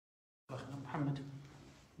Muhammad,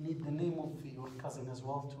 need the name of your cousin as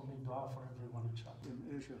well to make dua for everyone, inshallah.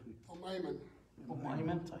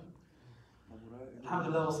 Ayman. طيب. الحمد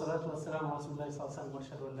لله والصلاة والسلام على رسول الله صلى الله عليه وسلم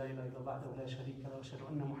وأشهد أن لا إله إلا الله وحده لا شريك له وأشهد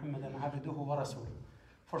أن محمدا عبده ورسوله.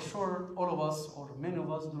 For sure, all of us or many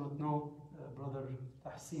of us do not know brother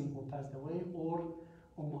Tayseer who passed away or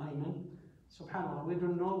Ayman. Subhanallah, we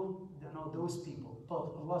don't know those people, but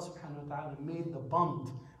Allah subhanahu wa ta'ala made the bond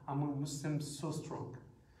among Muslims so strong.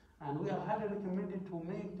 And we are highly recommended to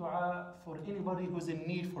make dua for anybody who's in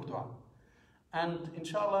need for dua. And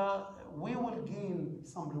inshallah, we will gain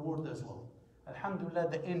some reward as well. Alhamdulillah,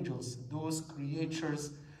 the angels, those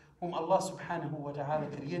creatures whom Allah subhanahu wa ta'ala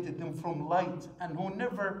created them from light and who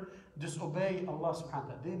never disobey Allah subhanahu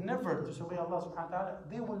wa ta'ala. They never disobey Allah subhanahu wa ta'ala.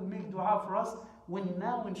 They will make dua for us when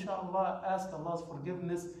now inshallah ask Allah's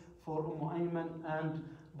forgiveness for Ayman and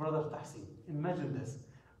brother Tayseer. Imagine this.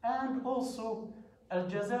 And also,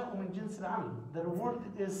 al-jaza'u min jins al-amal. The reward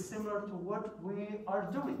is similar to what we are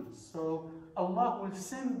doing. So Allah will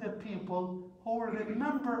send the people who will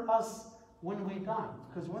remember us when we die.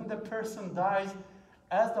 Because when the person dies,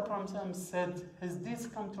 as the Prophet said, his deeds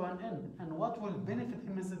come to an end. And what will benefit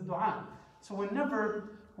him is the dua. So whenever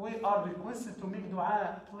we are requested to make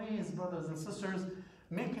dua, please, brothers and sisters,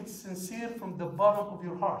 make it sincere from the bottom of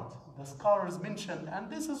your heart. The scholars mentioned, and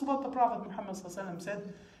this is what the Prophet Muhammad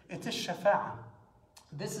said, it is shafa'ah.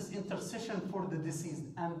 This is intercession for the deceased.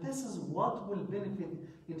 And this is what will benefit,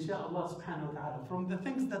 inshaAllah subhanahu wa ta'ala. From the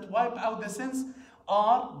things that wipe out the sins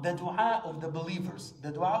are the dua of the believers.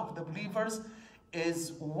 The dua of the believers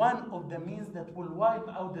is one of the means that will wipe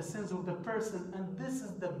out the sins of the person. And this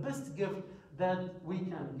is the best gift that we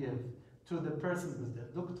can give to the person who's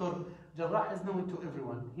dead. Dr. Jarrah is known to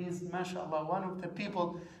everyone. He is, mashallah, one of the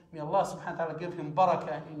people, may Allah subhanahu wa ta'ala give him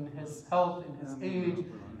barakah in his health, in his age,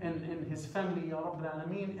 in his family, Ya Rabbil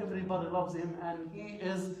Alameen. Everybody loves him, and he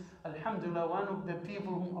is, alhamdulillah, one of the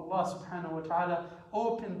people whom Allah subhanahu wa ta'ala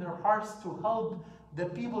opened their hearts to help the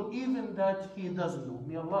people even that he doesn't know.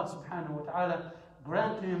 May Allah subhanahu wa ta'ala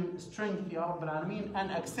grant him strength, Ya Rabbil Alameen,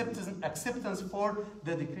 and acceptance for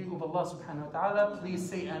the decree of Allah subhanahu wa ta'ala. Please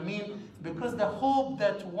say Ameen, because the hope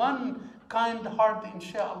that one kind heart,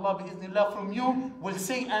 inshaAllah, bi'idhnillah, from you will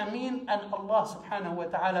say Ameen, and Allah subhanahu wa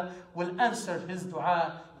ta'ala will answer his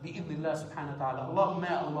dua bi'idhnillah subhanahu wa ta'ala. Allahumma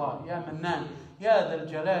ya Allah, ya Mannan, يا ذا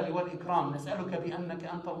الجلال والإكرام نسألك بأنك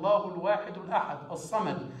أنت الله الواحد الأحد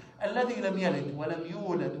الصمد الذي لم يلد ولم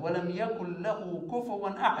يولد ولم يكن له كفوا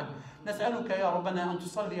أحد. نسألك يا ربنا أن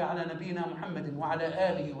تصلي على نبينا محمد وعلى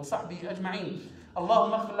آله وصحبه أجمعين.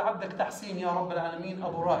 اللهم اغفر لعبدك تحسين يا رب العالمين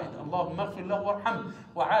أبو رائد. اللهم اغفر له وارحمه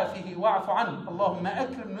وعافه واعف عنه. اللهم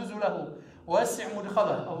أكرم نزله ووسع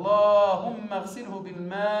مدخله. اللهم اغسله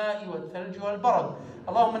بالماء والثلج والبرد.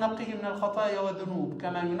 اللهم نقه من الخطايا والذنوب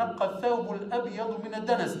كما ينقى الثوب الأبيض من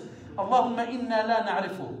الدنس. اللهم إنا لا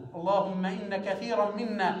نعرفه. اللهم إن كثيرا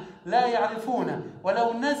منا لا يعرفونه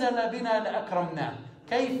ولو نزل بنا لأكرمناه.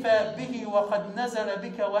 كيف به وقد نزل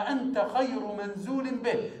بك وأنت خير منزول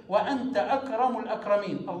به وأنت أكرم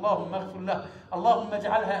الأكرمين. اللهم اغفر له. اللهم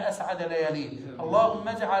اجعلها أسعد لياليه. اللهم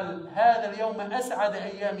اجعل هذا اليوم أسعد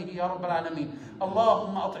أيامه يا رب العالمين.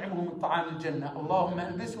 اللهم أطعمه من طعام الجنة. اللهم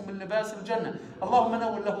ألبسه من لباس الجنة. اللهم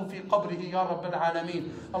نور له في قبره يا رب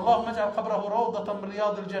العالمين. اللهم اجعل قبره روضة من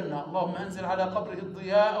رياض الجنة. اللهم أنزل على قبره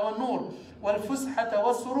الضياء والنور والفسحة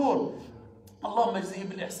والسرور. اللهم اجزه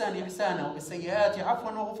بالإحسان إحسانا وبالسيئات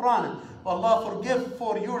عفوا وغفرانا. والله forgive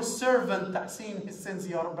for your servant Tayseer his sins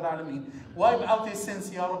Ya Rabbil Alameen. Wipe out his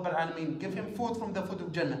sins Ya Rabbil Alameen. Give him food from the food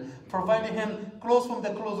of Jannah. Provide him clothes from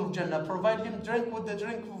the clothes of Jannah. Provide him drink with the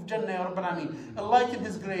drink of Jannah Ya Rabbil Alameen. Enlighten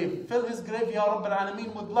his grave. Fill his grave Ya Rabbil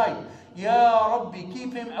Alameen with light. Ya Rabbi,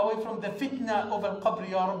 keep him away from the fitna of al-qabr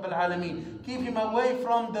Ya Rabbil Alameen. Keep him away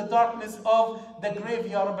from the darkness of the grave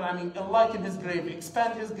Ya Rabbil Alameen. Enlighten his grave.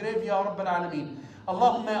 Expand his grave Ya Rabbil Alameen.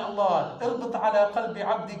 اللهم يا الله اربط على قلب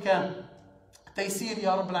عبدك تيسير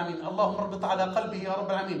يا رب العالمين. اللهم اربط على قلبه يا رب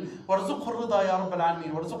العالمين وارزقه الرضا يا رب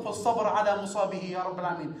العالمين وارزقه الصبر على مصابه يا رب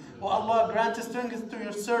العالمين. Oh Allah, grant strength to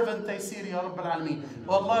your servant Tayseer يا رب العالمين.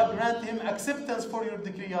 Oh Allah, grant him acceptance for your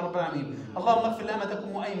decree يا رب العالمين. اللهم اغفر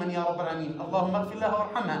لأمتكم أيمن يا رب العالمين. اللهم اغفر لها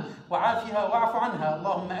وارحمها وعافها واعف عنها.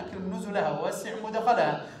 اللهم أكرم نزلها ووسع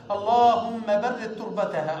مدخلها. اللهم برد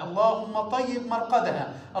تربتها. اللهم طيب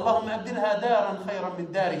مرقدها. اللهم أبدلها دارا خيرا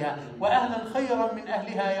من دارها وأهلا خيرا من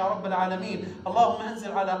أهلها يا رب العالمين. اللهم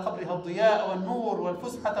أنزل على قبرها الضياء والنور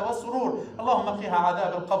والفسحة والسرور. اللهم قها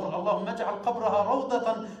عذاب القبر. اللهم اجعل قبرها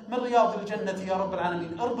روضة من رياض الجنة يا رب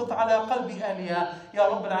العالمين. اربط على قلب أهلها يا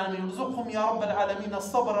رب العالمين. ارزقهم يا رب العالمين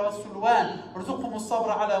الصبر والسلوان. ارزقهم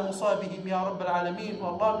الصبر على مصابهم يا رب العالمين.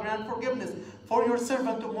 والله grant forgiveness for your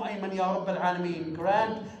servant Ayman, Ya Rabb al-Alameen.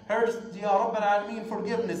 Grant her, Ya Rabb al-Alameen,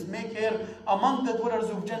 forgiveness. Make her among the dwellers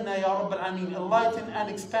of Jannah, Ya Rabb al-Alameen. Enlighten and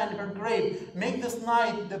expand her grave. Make this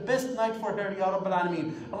night the best night for her, Ya Rabb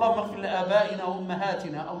al-Alameen. اللهم اغفر لآبائنا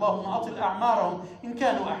وأمهاتنا. اللهم أطل أعمارهم إن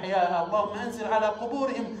كانوا أحياء. اللهم أنزل على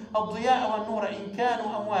قبورهم الضياء والنور إن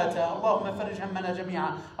كانوا أمواتا. اللهم فرج همنا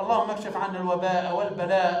جميعا. اللهم اكشف عنا الوباء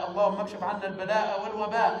والبلاء. اللهم اكشف عنا البلاء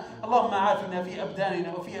والوباء. اللهم عافنا في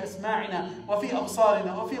أبداننا وفي أسماعنا وفي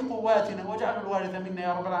أبصارنا وفي قواتنا واجعل الوارث منا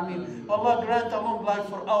يا رب العالمين. O Allah, grant a long life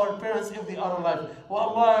for our parents if they are alive. O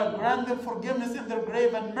Allah, grant them forgiveness in their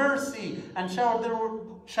grave and mercy, and shower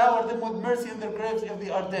them with mercy in their graves if they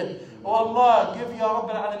are dead. O Allah, give Ya Rabb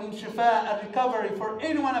al-Alameen shifa and recovery for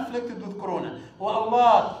anyone afflicted with corona. O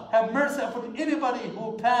Allah, have mercy upon anybody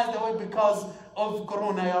who passed away because of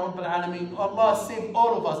corona, Ya Rabb al-Alameen. O Allah, save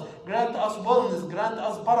all of us. Grant us wellness, grant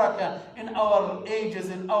us barakah in our ages,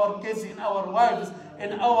 in our kids, in our wives,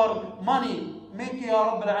 in our money. Make Ya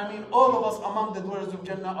Rabb al-Alameen all of us among the dwellers of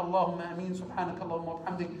Jannah. Allahumma ameen. Subhanak Allahumma wa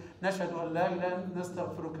bihamdik. Nashhadu an la ilaha illa anta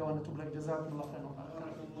nastaghfiruka wa natubu ilayk. Jazakumullah khairan wa barakallahu.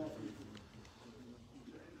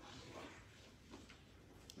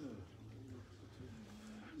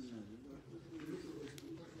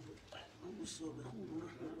 الصابرون